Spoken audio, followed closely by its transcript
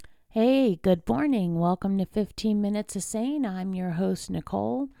Hey, good morning. Welcome to 15 Minutes of Sane. I'm your host,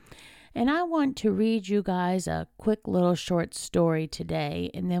 Nicole, and I want to read you guys a quick little short story today,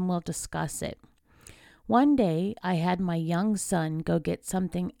 and then we'll discuss it. One day, I had my young son go get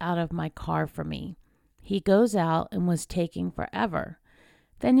something out of my car for me. He goes out and was taking forever.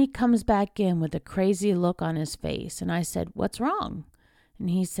 Then he comes back in with a crazy look on his face, and I said, "What's wrong?" And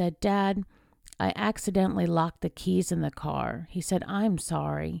he said, "Dad, I accidentally locked the keys in the car." He said, "I'm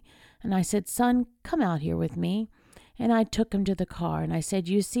sorry." And I said, "Son, come out here with me." And I took him to the car and I said,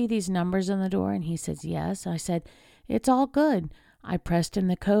 "You see these numbers on the door?" And he says, "Yes." I said, "It's all good." I pressed in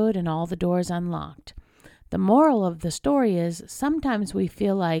the code and all the doors unlocked. The moral of the story is sometimes we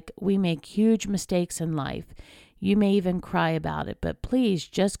feel like we make huge mistakes in life. You may even cry about it, but please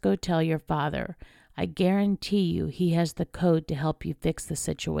just go tell your father. I guarantee you he has the code to help you fix the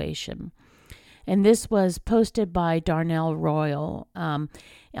situation. And this was posted by Darnell Royal on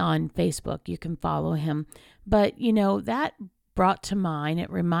Facebook. You can follow him. But, that brought to mind, it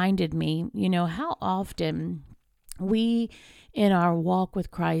reminded me, how often we in our walk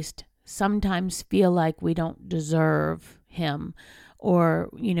with Christ sometimes feel like we don't deserve him, or,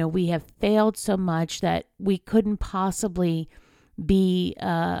 we have failed so much that we couldn't possibly be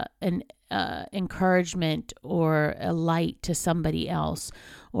an encouragement or a light to somebody else,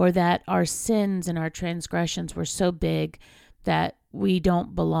 or that our sins and our transgressions were so big that we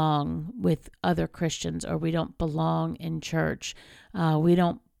don't belong with other Christians, or we don't belong in church. We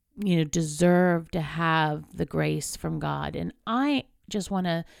don't, deserve to have the grace from God. And I just want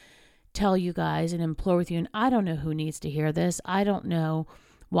to tell you guys and implore with you, and I don't know who needs to hear this. I don't know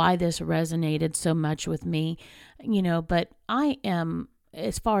why this resonated so much with me, but I am,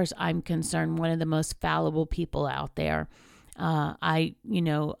 as far as I'm concerned, one of the most fallible people out there. I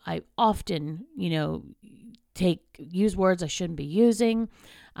often, use words I shouldn't be using.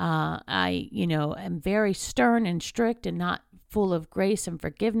 I am very stern and strict and not full of grace and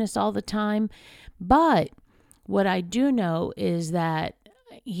forgiveness all the time. But what I do know is that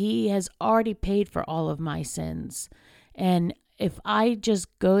he has already paid for all of my sins. And if I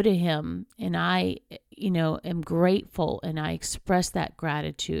just go to him and I, am grateful and I express that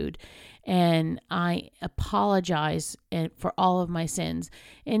gratitude and I apologize for all of my sins,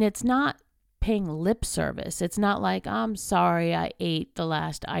 and it's not paying lip service. It's not like, "I'm sorry I ate the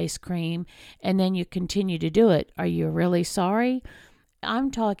last ice cream," and then you continue to do it. Are you really sorry?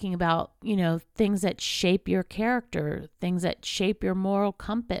 I'm talking about, things that shape your character, things that shape your moral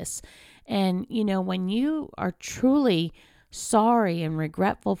compass. And, when you are truly sorry and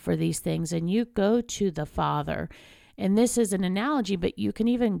regretful for these things and you go to the Father, and this is an analogy, but you can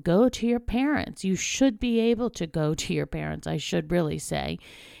even go to your parents. You should be able to go to your parents, I should really say.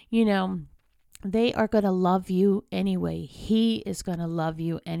 They are going to love you anyway. He is going to love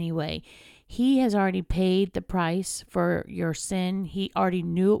you anyway. He has already paid the price for your sin. He already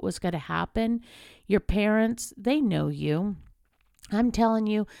knew it was going to happen. Your parents, they know you. I'm telling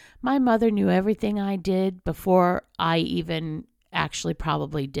you, my mother knew everything I did before I even actually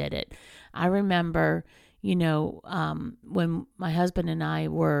probably did it. I remember, when my husband and I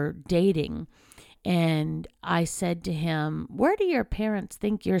were dating, and I said to him, "Where do your parents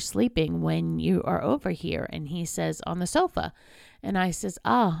think you're sleeping when you are over here?" And he says, "On the sofa." And I says,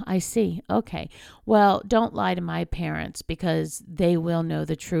 "Ah, I see. Okay. Well, don't lie to my parents, because they will know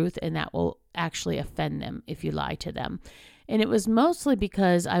the truth and that will actually offend them if you lie to them." And it was mostly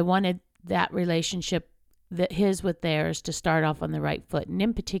because I wanted that relationship, that his with theirs, to start off on the right foot. And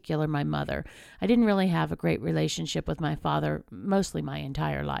in particular, my mother. I didn't really have a great relationship with my father mostly my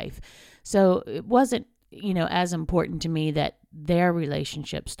entire life. So it wasn't, as important to me that their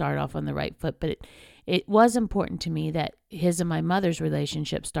relationship start off on the right foot, but it was important to me that his and my mother's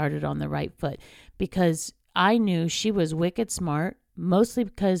relationship started on the right foot, because I knew she was wicked smart, mostly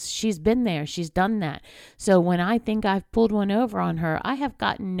because she's been there. She's done that. So when I think I've pulled one over on her, I have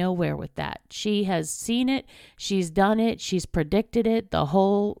gotten nowhere with that. She has seen it. She's done it. She's predicted it, the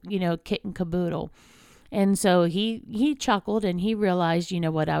whole, kit and caboodle. And so he chuckled and he realized,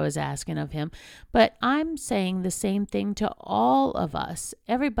 what I was asking of him. But I'm saying the same thing to all of us,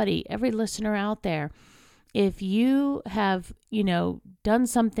 everybody, every listener out there. If you have, done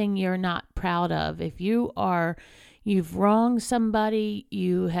something you're not proud of, if you've wronged somebody,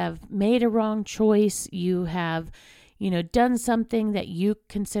 you have made a wrong choice, you have, done something that you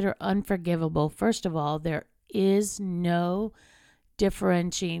consider unforgivable, first of all, there is no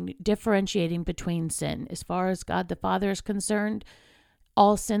differentiating between sin. As far as God the Father is concerned,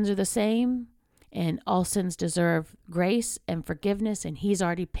 all sins are the same. And all sins deserve grace and forgiveness, and he's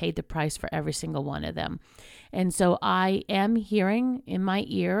already paid the price for every single one of them. And so I am hearing in my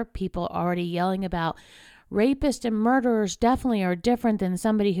ear people already yelling about rapists and murderers definitely are different than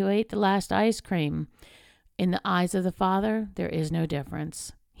somebody who ate the last ice cream. In the eyes of the Father, there is no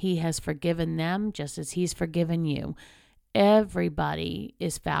difference. He has forgiven them just as he's forgiven you. Everybody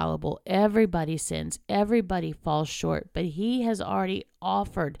is fallible. Everybody sins. Everybody falls short. But he has already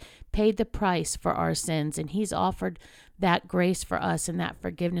paid the price for our sins. And he's offered that grace for us and that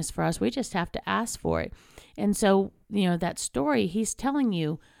forgiveness for us. We just have to ask for it. And so, that story, he's telling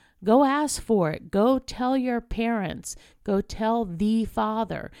you, go ask for it. Go tell your parents. Go tell the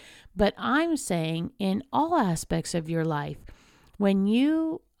Father. But I'm saying in all aspects of your life, when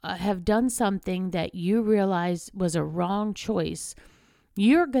you have done something that you realize was a wrong choice,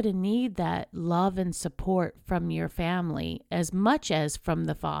 you're going to need that love and support from your family as much as from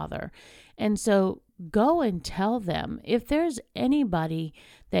the Father. And so go and tell them. If there's anybody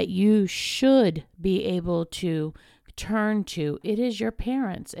that you should be able to turn to, it is your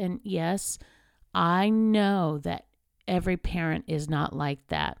parents. And yes, I know that every parent is not like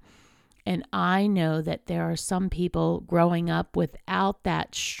that. And I know that there are some people growing up without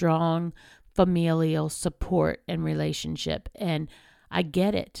that strong familial support and relationship. And I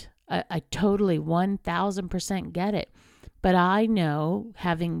get it. I totally 1000% get it. But I know,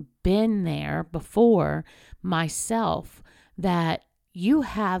 having been there before myself, that you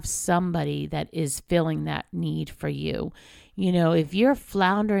have somebody that is filling that need for you. If you're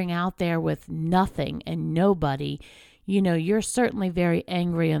floundering out there with nothing and nobody, you're certainly very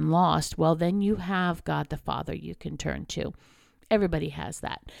angry and lost. Well, then you have God the Father you can turn to. Everybody has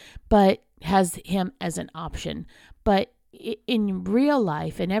that, but has him as an option. But in real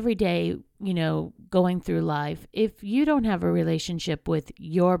life and every day, going through life, if you don't have a relationship with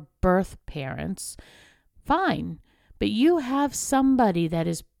your birth parents, fine. But you have somebody that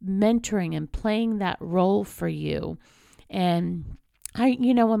is mentoring and playing that role for you. And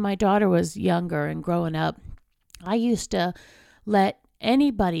when my daughter was younger and growing up, I used to let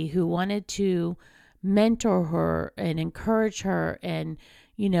anybody who wanted to mentor her and encourage her and,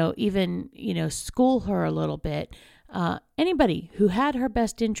 even, school her a little bit. Anybody who had her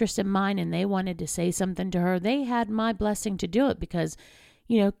best interest in mind and they wanted to say something to her, they had my blessing to do it because,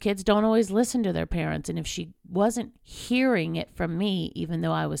 kids don't always listen to their parents. And if she wasn't hearing it from me, even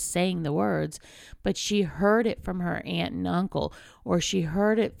though I was saying the words, but she heard it from her aunt and uncle, or she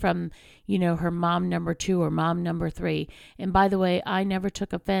heard it from, her mom number 2 or mom number 3. And by the way, I never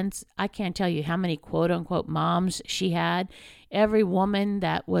took offense. I can't tell you how many quote unquote moms she had. Every woman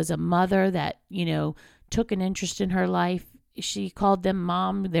that was a mother that, took an interest in her life, she called them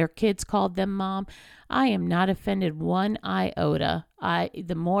mom. Their kids called them mom. I am not offended one iota.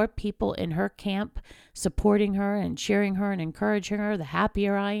 The more people in her camp supporting her and cheering her and encouraging her, the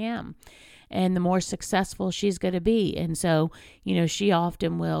happier I am. And the more successful she's going to be. And so, she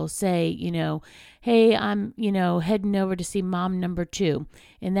often will say, hey, I'm, heading over to see mom number 2.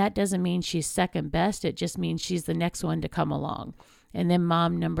 And that doesn't mean she's second best. It just means she's the next one to come along. And then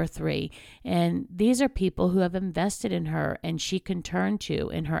mom number 3. And these are people who have invested in her and she can turn to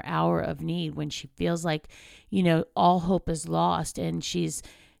in her hour of need when she feels like, all hope is lost and she's,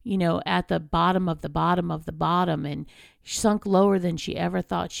 at the bottom of the bottom of the bottom and sunk lower than she ever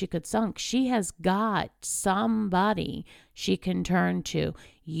thought she could sunk. She has got somebody she can turn to.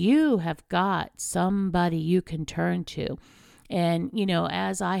 You have got somebody you can turn to. And,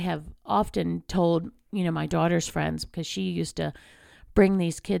 as I have often told, my daughter's friends, because she used to bring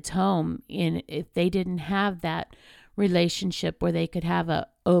these kids home, and if they didn't have that relationship where they could have a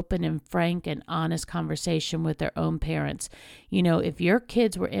open and frank and honest conversation with their own parents. If your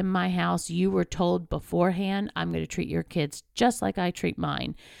kids were in my house, you were told beforehand, I'm going to treat your kids just like I treat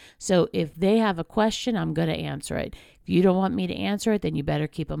mine. So if they have a question, I'm going to answer it. If you don't want me to answer it, then you better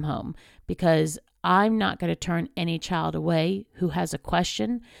keep them home, because I'm not going to turn any child away who has a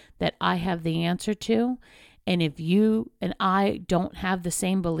question that I have the answer to. And if you and I don't have the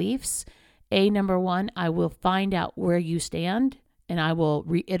same beliefs, number 1, I will find out where you stand and I will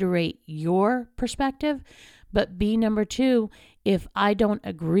reiterate your perspective. But B, number 2, if I don't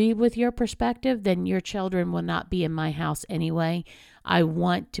agree with your perspective, then your children will not be in my house anyway. I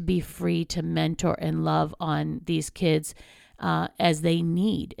want to be free to mentor and love on these kids as they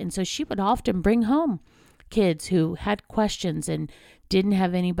need. And so she would often bring home kids who had questions and didn't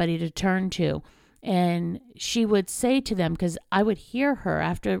have anybody to turn to. And she would say to them, because I would hear her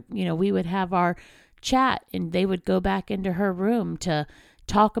after, we would have our chat and they would go back into her room to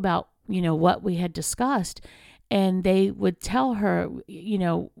talk about, what we had discussed. And they would tell her,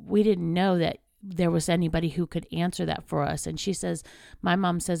 we didn't know that there was anybody who could answer that for us. And she says, my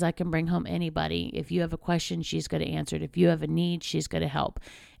mom says, I can bring home anybody. If you have a question, she's going to answer it. If you have a need, she's going to help.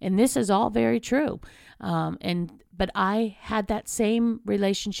 And this is all very true. But I had that same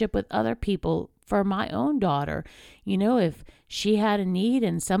relationship with other people for my own daughter. If she had a need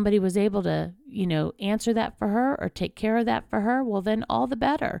and somebody was able to, answer that for her or take care of that for her, well, then all the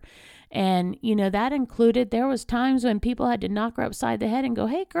better. And, that included, there was times when people had to knock her upside the head and go,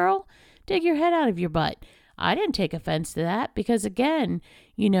 hey, girl, dig your head out of your butt. I didn't take offense to that because, again,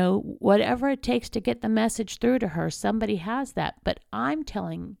 whatever it takes to get the message through to her, somebody has that. But I'm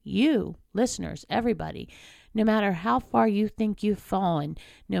telling you, listeners, everybody, no matter how far you think you've fallen,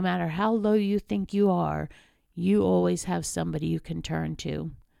 no matter how low you think you are, you always have somebody you can turn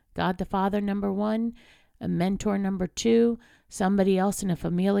to. God the Father, number one, a mentor, number two, somebody else in a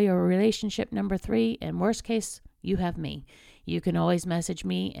familial relationship, number three, and worst case, you have me. You can always message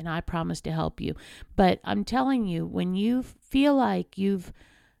me, and I promise to help you. But I'm telling you, when you feel like you've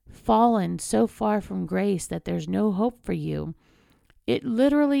fallen so far from grace that there's no hope for you, it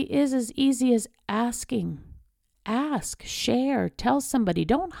literally is as easy as asking. Ask, share, tell somebody.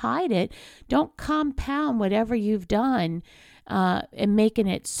 Don't hide it. Don't compound whatever you've done and making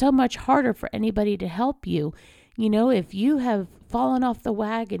it so much harder for anybody to help you. If you have fallen off the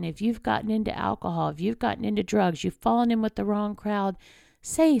wagon, if you've gotten into alcohol, if you've gotten into drugs, you've fallen in with the wrong crowd,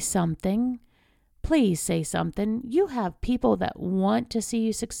 say something. Please say something. You have people that want to see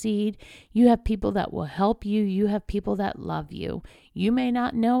you succeed. You have people that will help you. You have people that love you. You may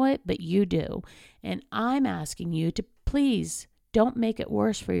not know it, but you do. And I'm asking you to please don't make it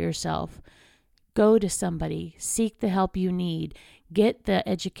worse for yourself. Go to somebody. Seek the help you need. Get the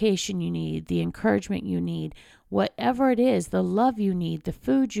education you need, the encouragement you need, whatever it is, the love you need, the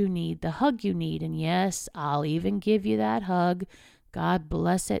food you need, the hug you need. And yes, I'll even give you that hug. God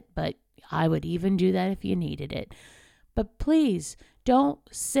bless it, but I would even do that if you needed it. But please don't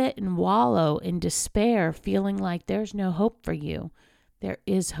sit and wallow in despair, feeling like there's no hope for you. There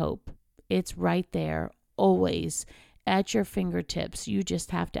is hope. It's right there, always at your fingertips. You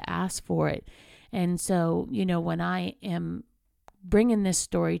just have to ask for it. And so, when I am bringing this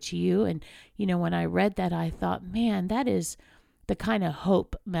story to you, and, when I read that, I thought, man, that is the kind of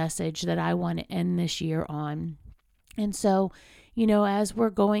hope message that I want to end this year on. And so, as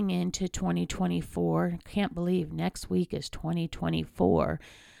we're going into 2024, can't believe next week is 2024.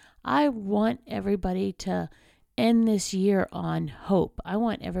 I want everybody to end this year on hope. I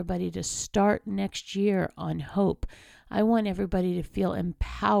want everybody to start next year on hope. I want everybody to feel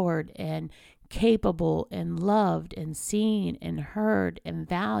empowered and capable and loved and seen and heard and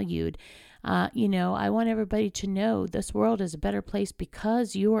valued. I want everybody to know this world is a better place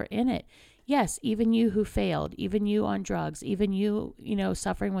because you are in it. Yes, even you who failed, even you on drugs, even you,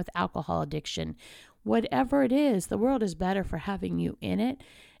 suffering with alcohol addiction, whatever it is, the world is better for having you in it.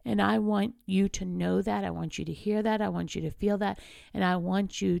 And I want you to know that. I want you to hear that. I want you to feel that. And I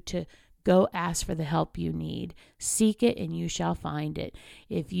want you to go ask for the help you need. Seek it and you shall find it.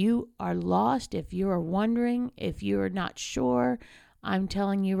 If you are lost, if you are wondering, if you are not sure, I'm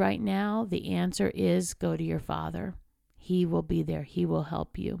telling you right now, the answer is go to your Father. He will be there. He will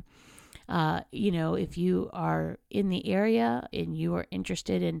help you. If you are in the area and you are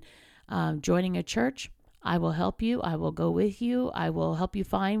interested in joining a church, I will help you. I will go with you. I will help you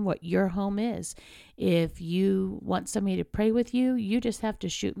find what your home is. If you want somebody to pray with you, you just have to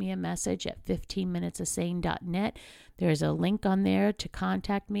shoot me a message at 15minutesofsane.net. There's a link on there to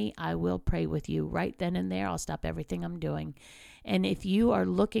contact me. I will pray with you right then and there. I'll stop everything I'm doing. And if you are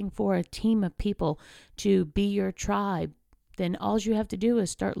looking for a team of people to be your tribe, then all you have to do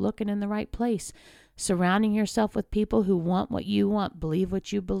is start looking in the right place. Surrounding yourself with people who want what you want, believe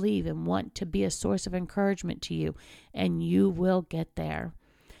what you believe, and want to be a source of encouragement to you, and you will get there.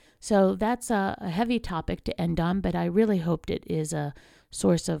 So that's a heavy topic to end on, but I really hoped it is a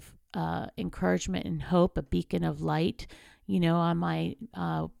source of encouragement and hope, a beacon of light. On my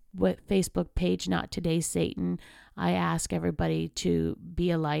Facebook page, Not Today, Satan, I ask everybody to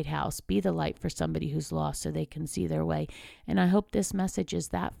be a lighthouse, be the light for somebody who's lost so they can see their way. And I hope this message is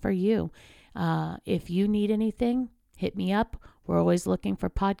that for you. If you need anything, hit me up. We're always looking for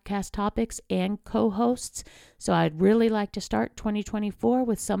podcast topics and co-hosts. So I'd really like to start 2024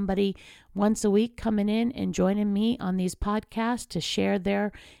 with somebody once a week coming in and joining me on these podcasts to share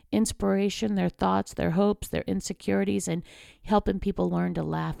their inspiration, their thoughts, their hopes, their insecurities, and helping people learn to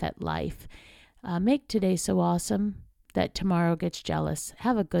laugh at life. Make today so awesome that tomorrow gets jealous.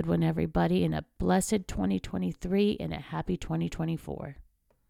 Have a good one, everybody, and a blessed 2023 and a happy 2024.